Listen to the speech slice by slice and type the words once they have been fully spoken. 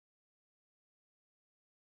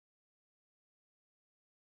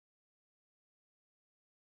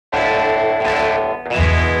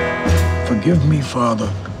Forgive me, Father,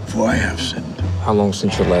 for I have sinned. How long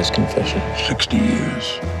since your last confession? 60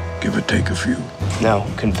 years, give or take a few. Now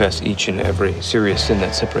confess each and every serious sin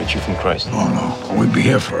that separates you from Christ. Oh, no, we'd be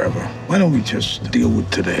here forever. Why don't we just deal with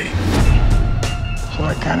today? So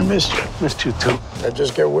I kind of missed you. Missed you too. Did that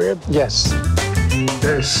just get weird? Yes.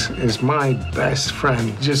 This is my best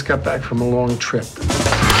friend. Just got back from a long trip.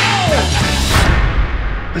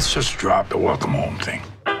 Let's just drop the welcome home thing.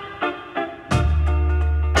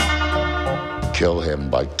 Kill him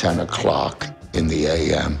by 10 o'clock in the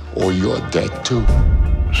a.m. or you're dead too.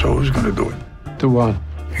 So who's gonna do it? Do what?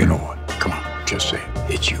 You know what? Come on, just say it.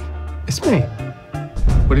 It's you. It's me.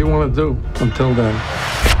 What do you want to do until then?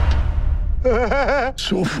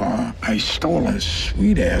 So far, I stole a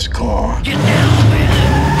sweet-ass car.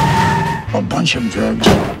 A bunch of drugs.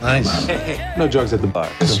 Nice. No drugs at the bar.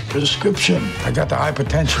 It's prescription. I got the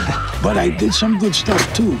hypertension. But I did some good stuff,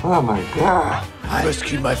 too. Oh, my God. I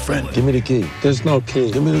rescued my friend. Give me the key. There's no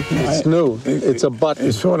key. Give me the key. It's new. It's a button.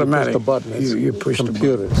 It's automatic. You push the button. It's You push the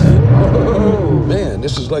computers. Oh, man,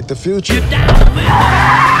 this is like the future.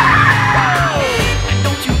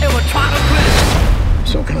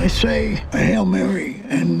 So can I say a Hail Mary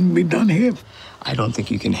and be done here? I don't think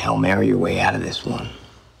you can Hail Mary your way out of this one.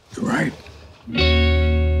 You're right.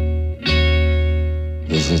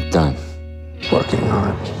 Is it done? Working on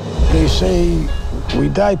it. They say we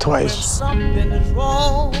die twice.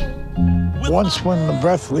 Once when the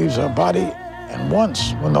breath leaves our body, and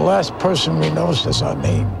once when the last person we know says our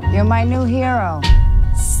name. You're my new hero.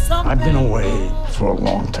 I've been away for a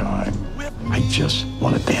long time. I just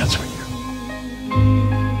want to dance with you.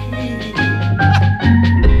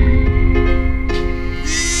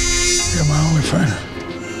 You're my only friend.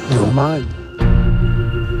 You're mine.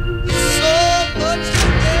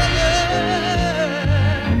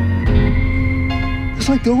 It's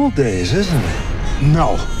like the old days, isn't it?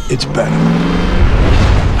 No, it's better.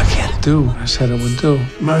 I can't do what I said I would do.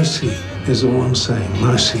 Mercy is all I'm saying.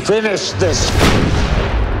 Mercy. Finish this.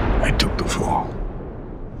 I took the fall.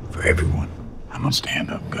 For everyone. I'm a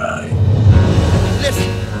stand-up guy. Listen.